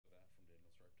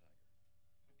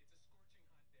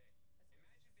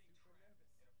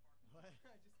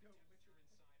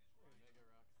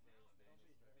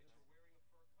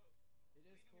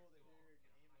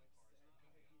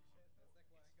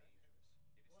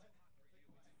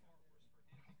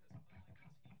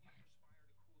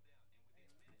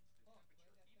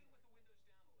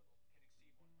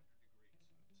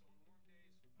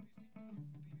I like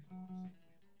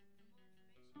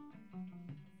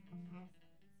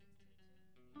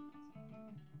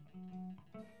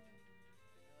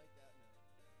that note.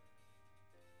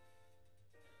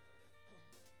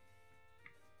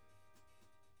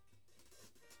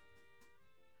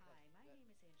 Hi, my That name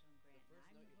is Angeline the Grant, and first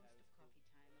I'm note the you host had of was cool.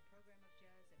 Coffee Time, a program of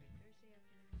jazz every Thursday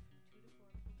afternoon from 2 to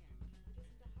 4 p.m. We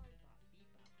listen to hard bop,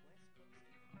 bebop, West Coast,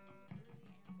 and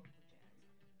early and vocal jazz,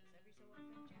 plus every so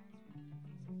often jazz from the movies or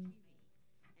TV.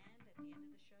 And at the end of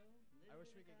the show, I little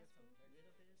wish bit we of could get gospel, some pictures.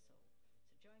 little bit of soul. So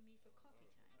join me for Coffee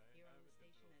Time here on the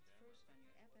station that's first on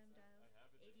your FM dial,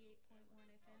 88.1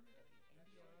 FM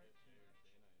WNBR TH.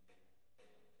 What? But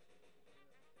if either Jay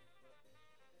or Shayna wants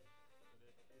to come in, I have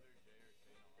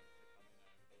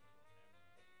a digital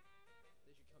camera. They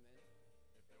should come in.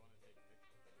 If they want to take pictures,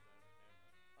 because I have a camera.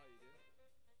 Oh, you do?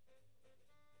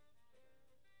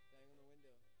 Bang on the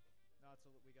window. No, it's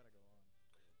we gotta go on.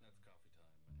 That's Coffee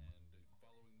Time, and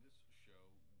following this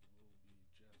show will be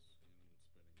Jess in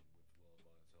Spinning with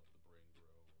Lullabies Help the Brain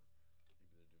Grow, or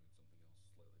maybe they're doing something else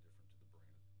slightly different to the brain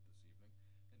this evening.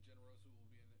 And Generosa will be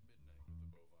in at midnight with the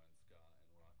Bovine Ska and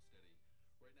Rocksteady.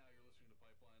 Right now you're listening to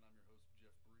Pipeline. I'm your host,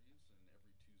 Jeff Breeze, and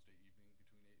every Tuesday evening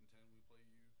between 8 and 10 we play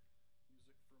you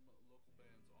music from local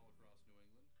bands all across New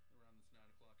England. Around this 9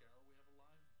 o'clock hour we have a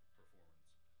live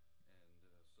performance. And so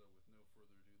with no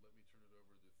further ado, let me turn it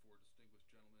over to the four distinguished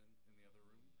gentlemen in the other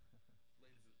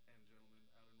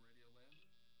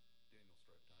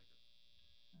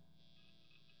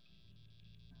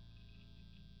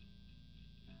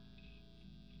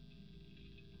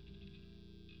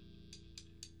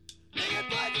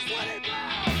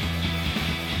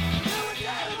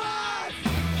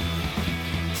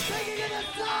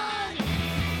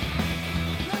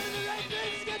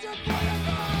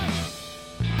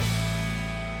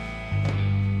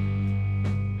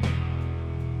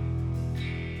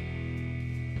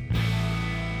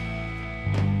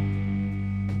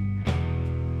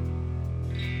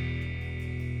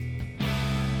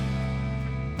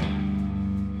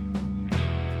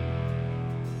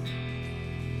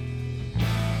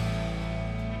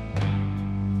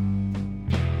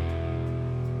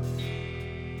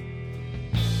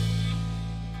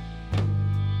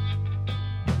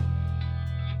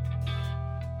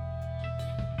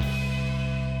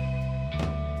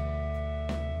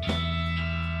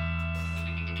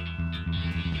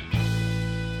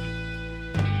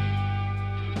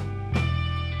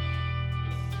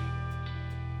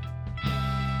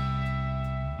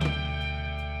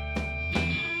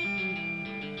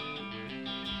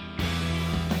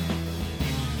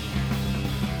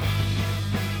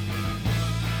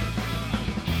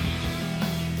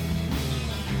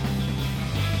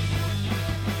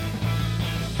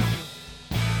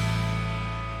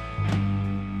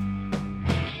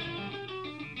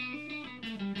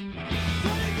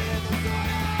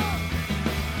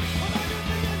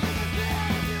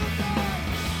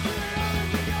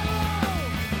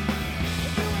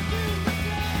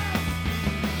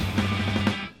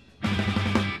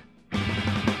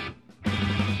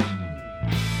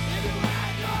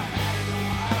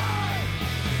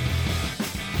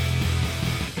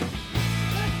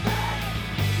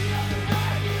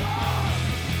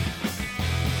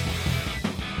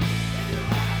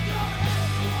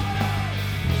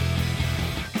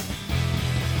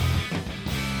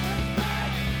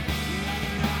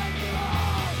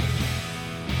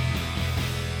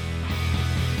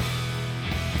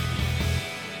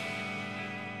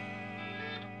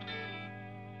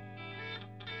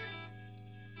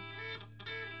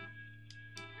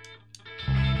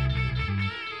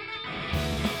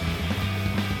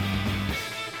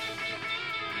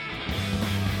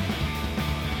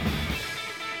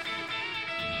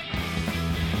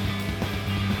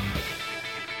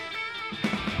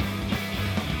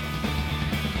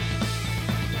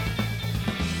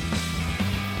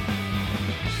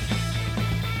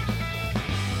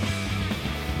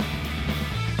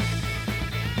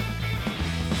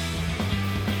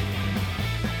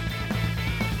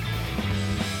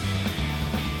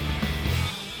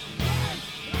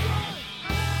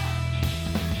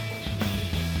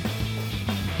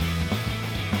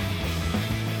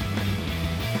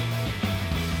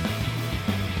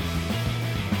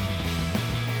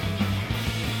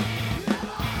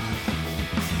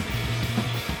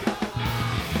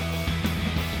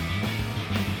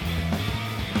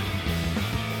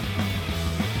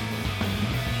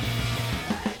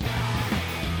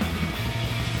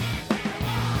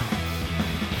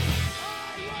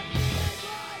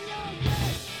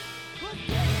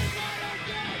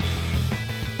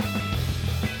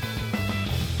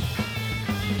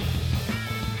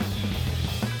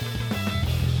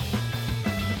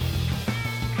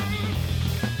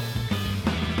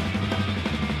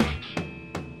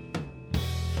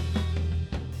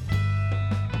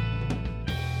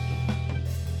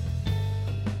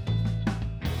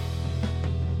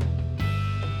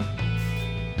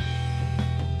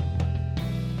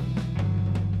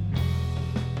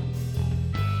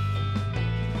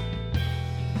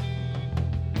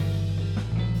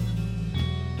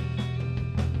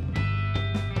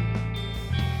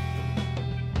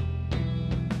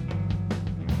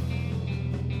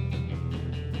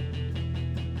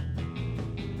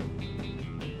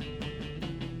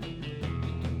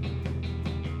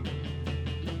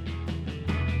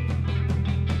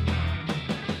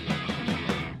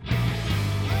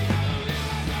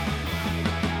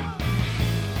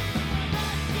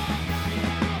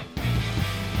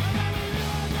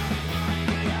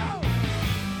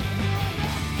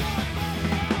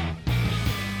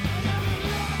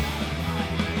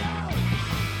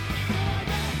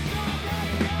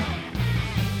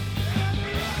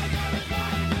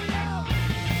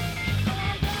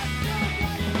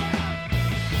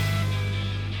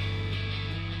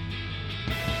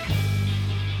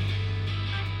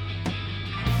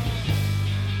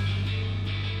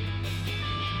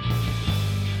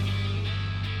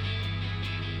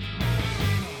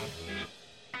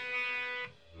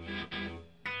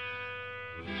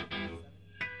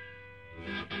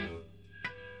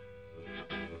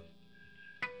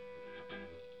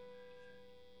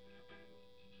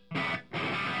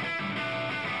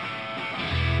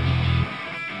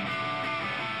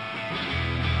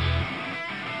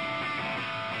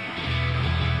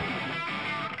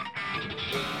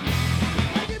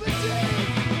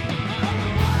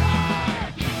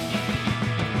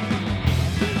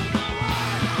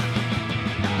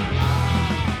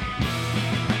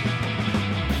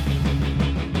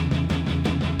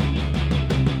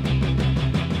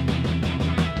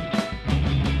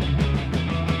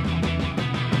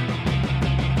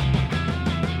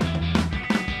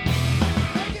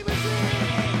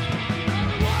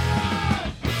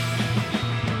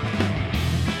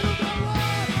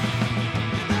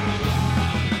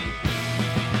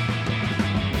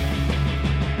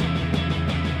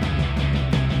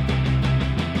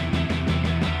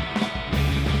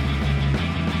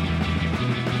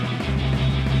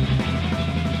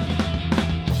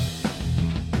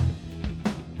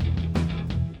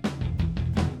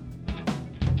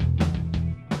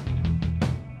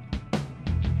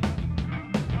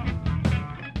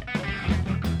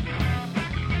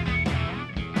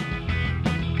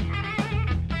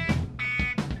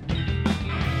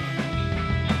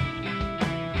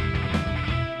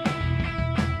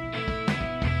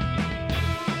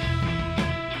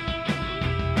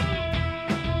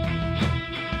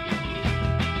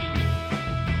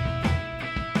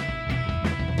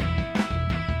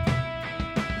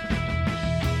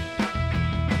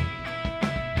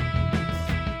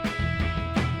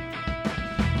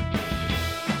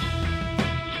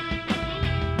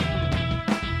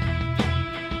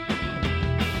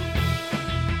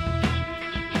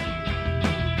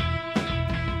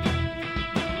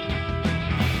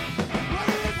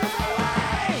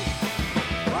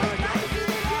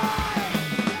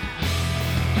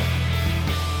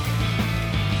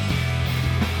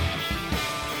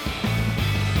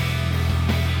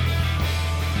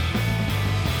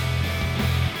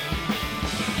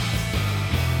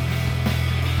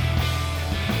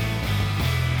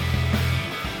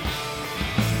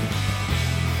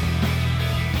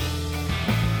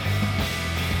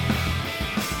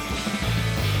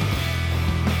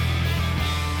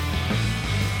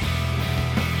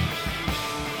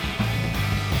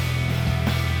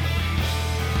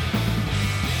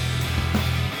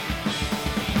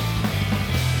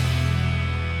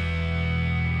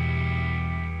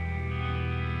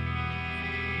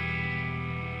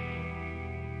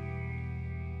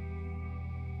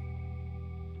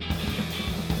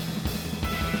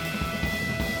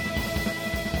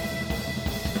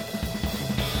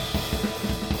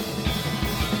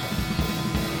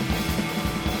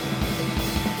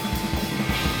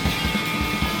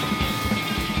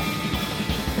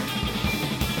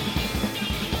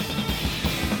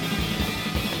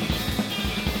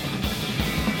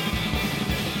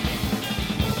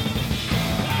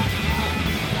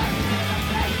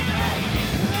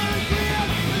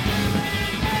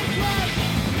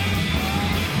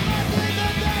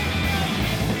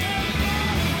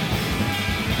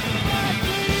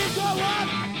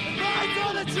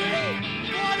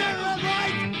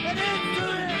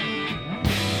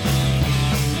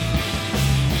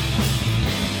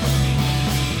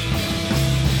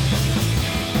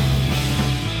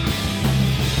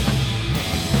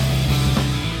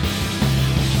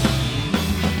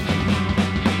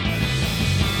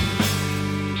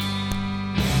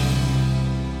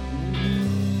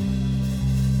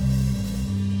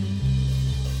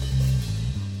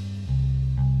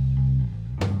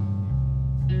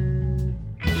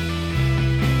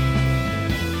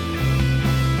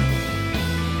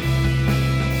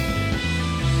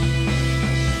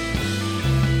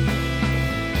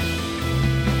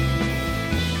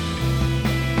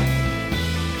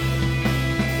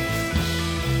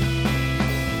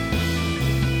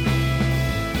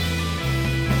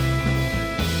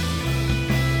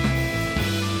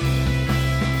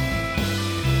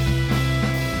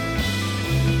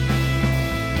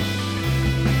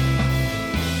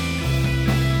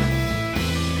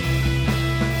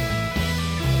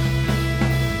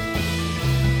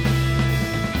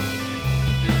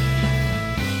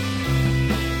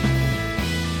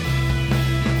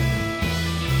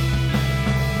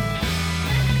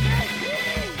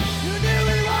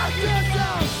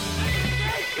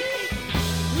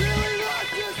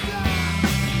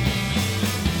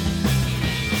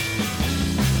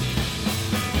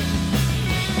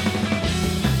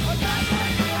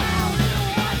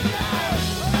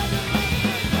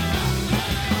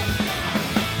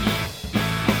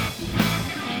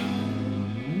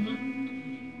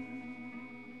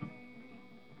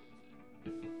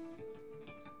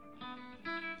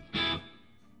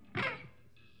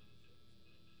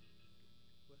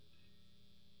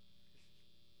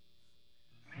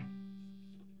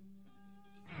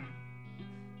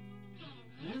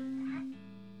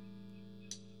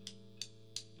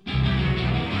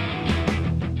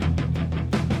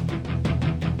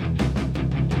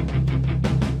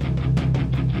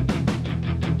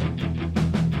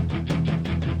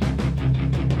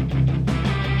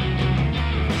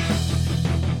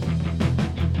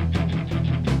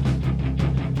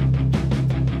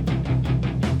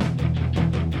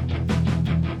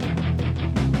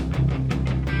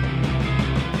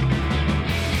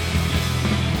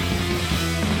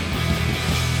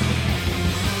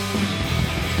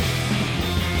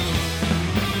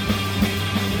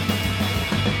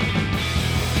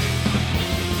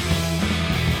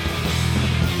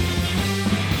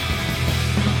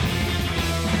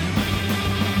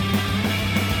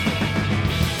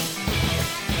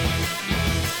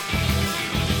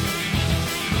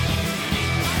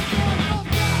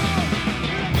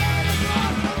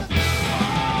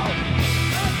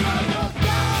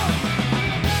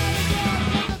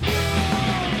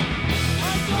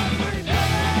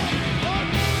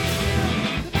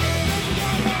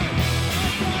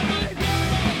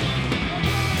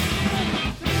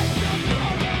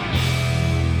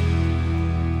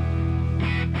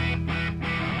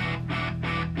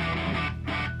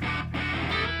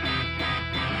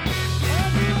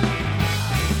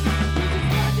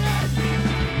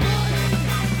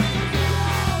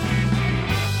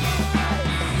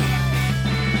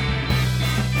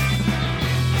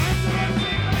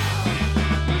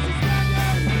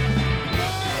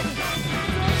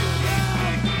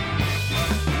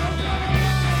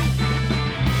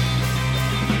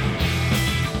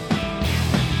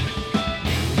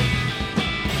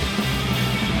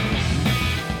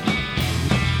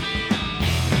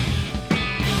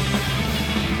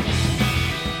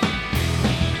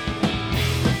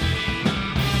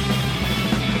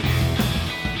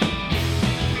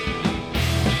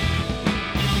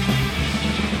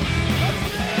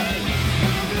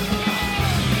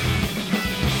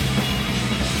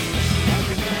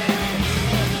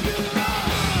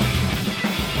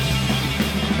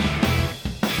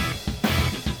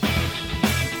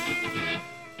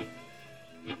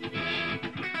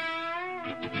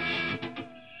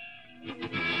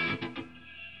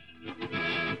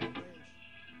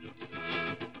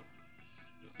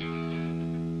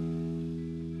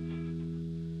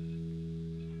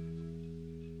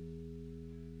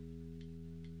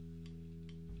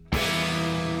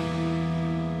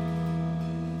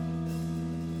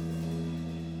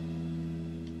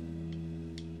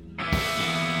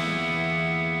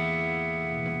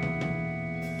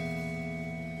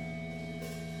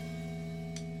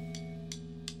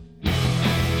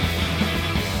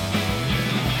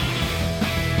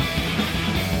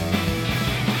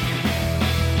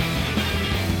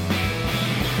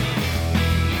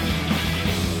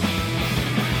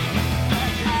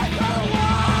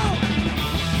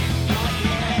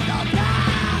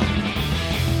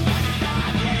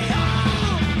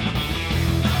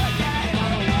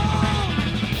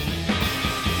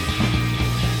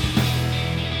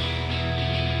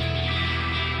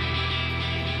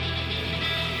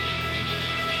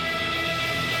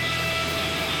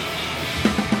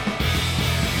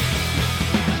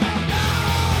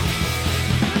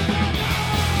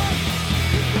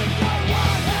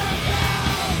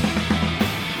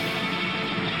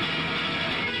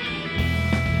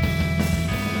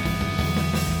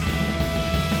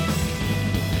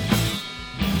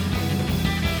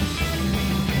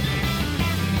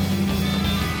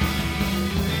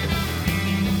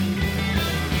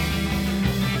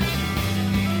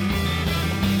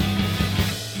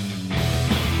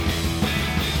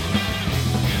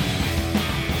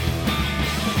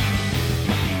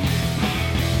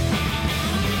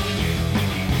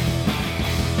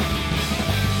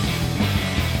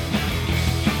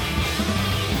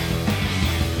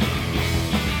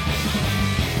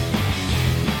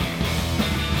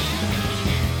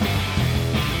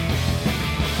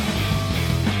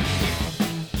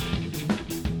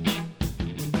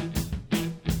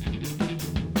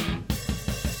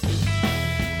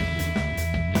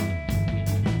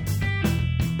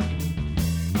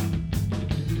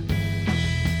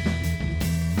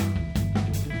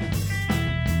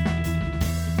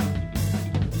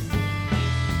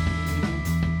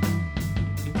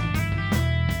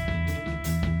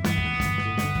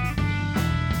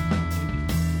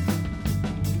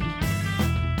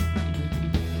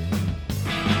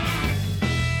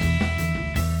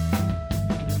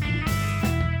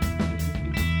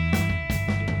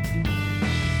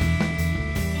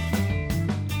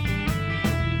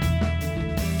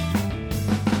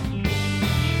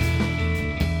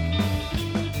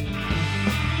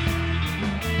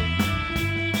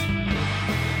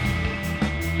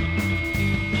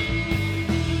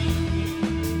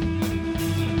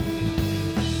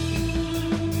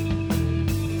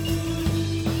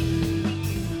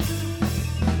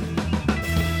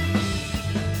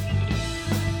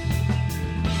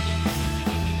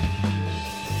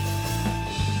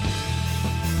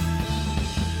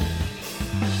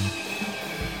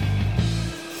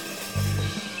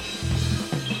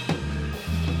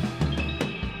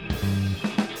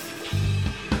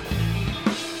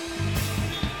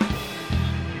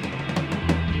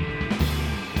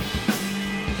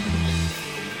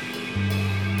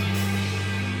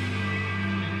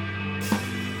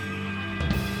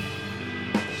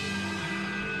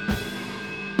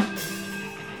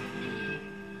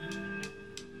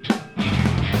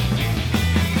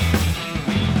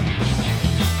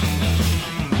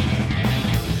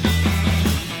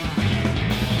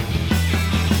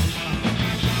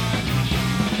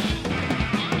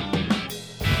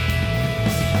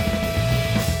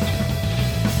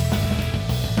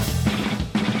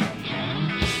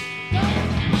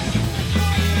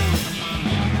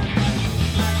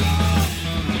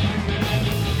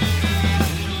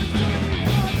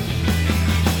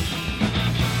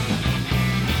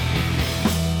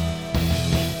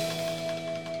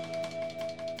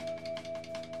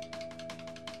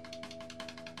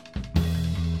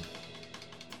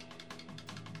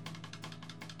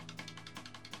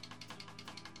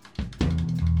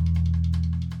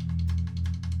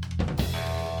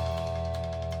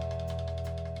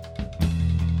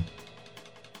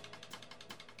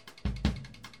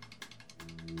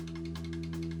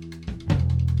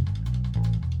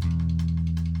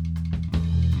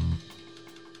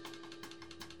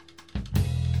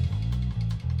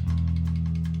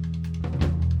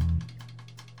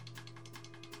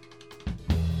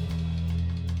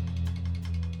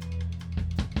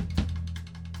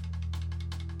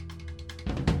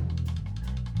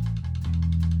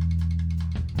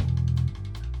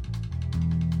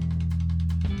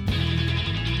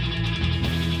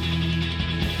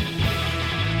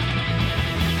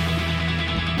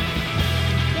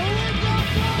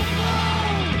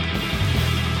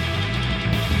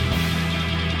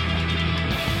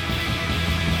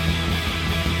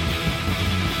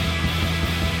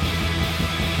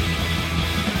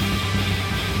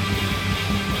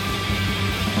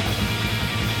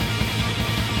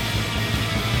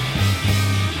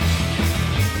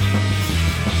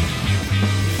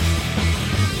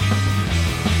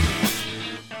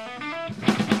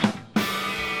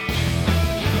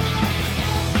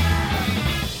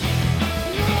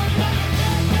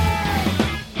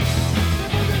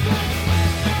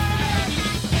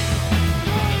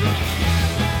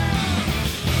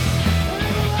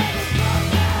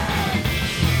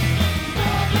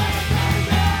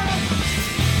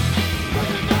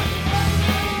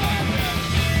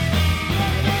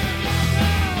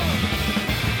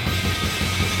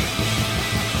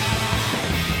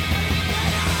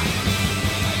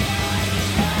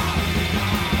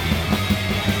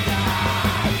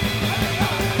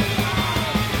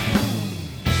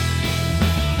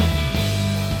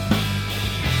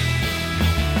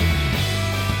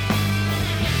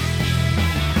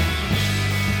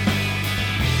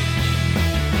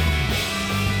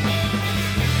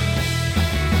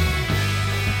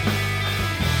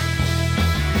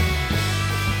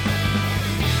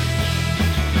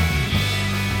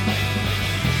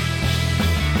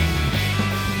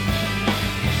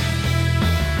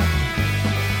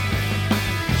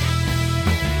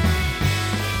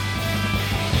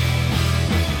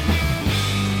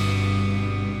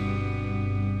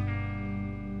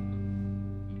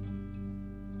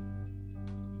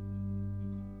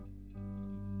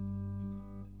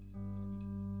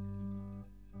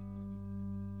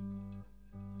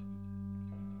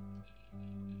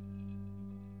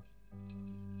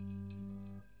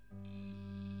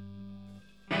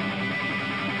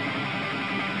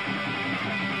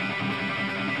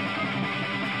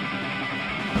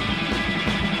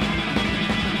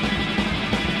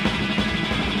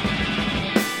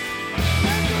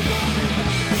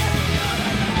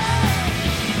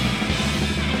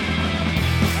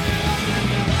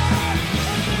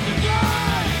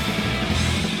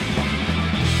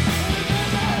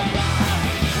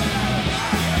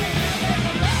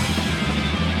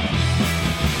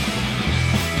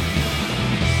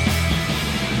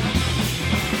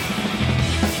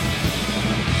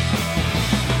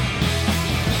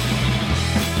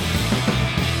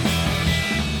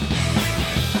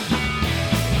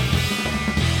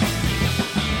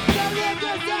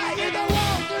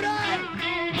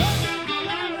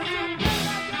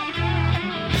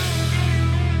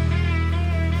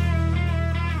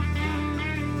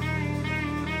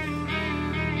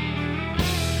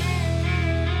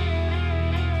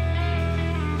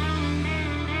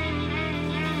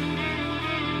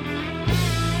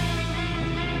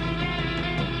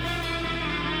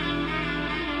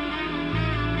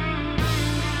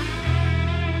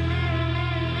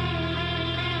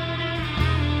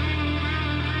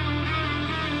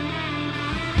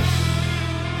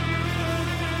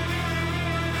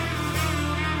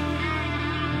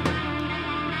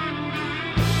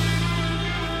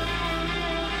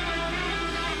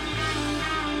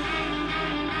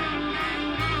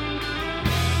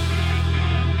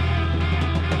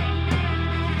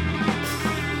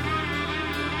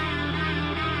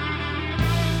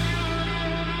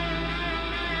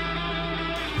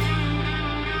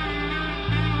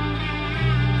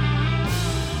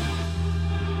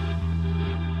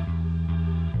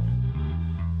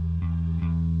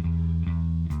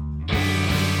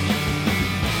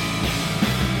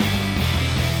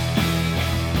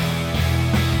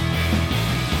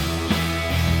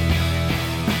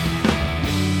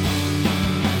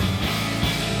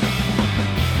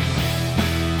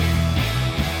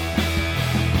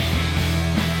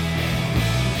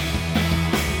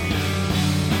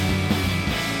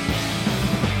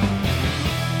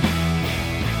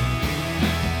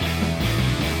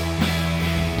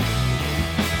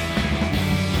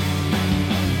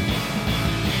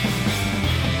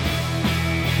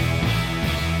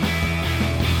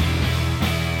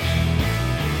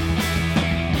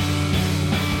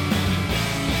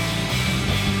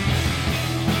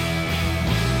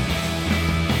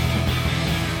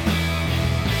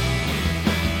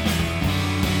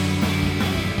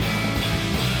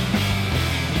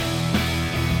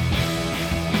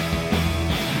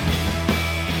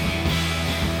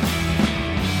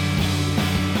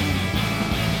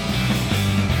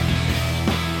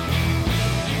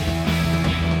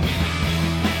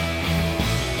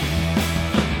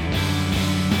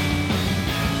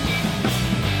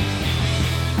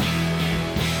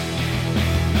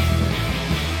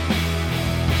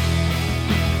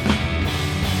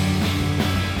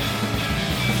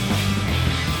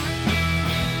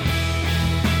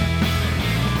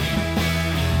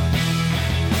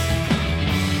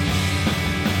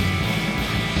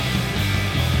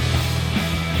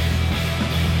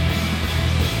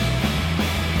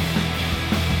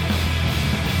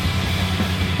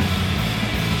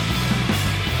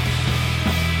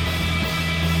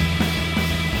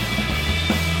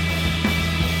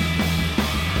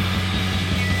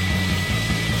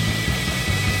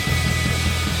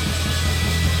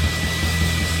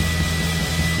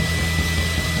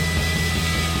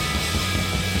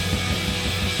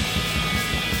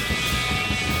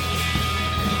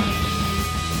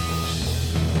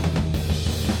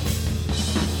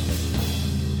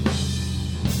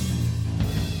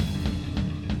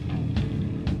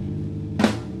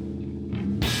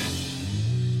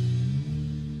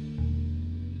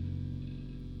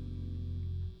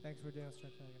for Daniel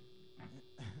Stratiger.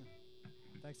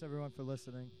 Thanks everyone for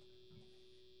listening.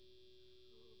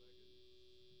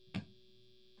 It's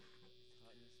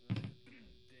hot in this room.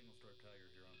 Daniel Star Tiger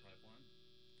here on Pipeline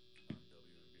on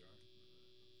WNBR.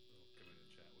 He'll come in and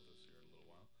chat with us here in a little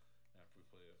while after we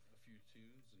play a few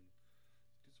tunes and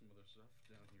do some other stuff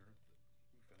down here.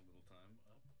 We've got a little time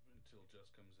up until Jess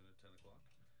comes in at 10 o'clock.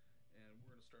 And we're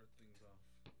going to start things off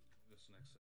this next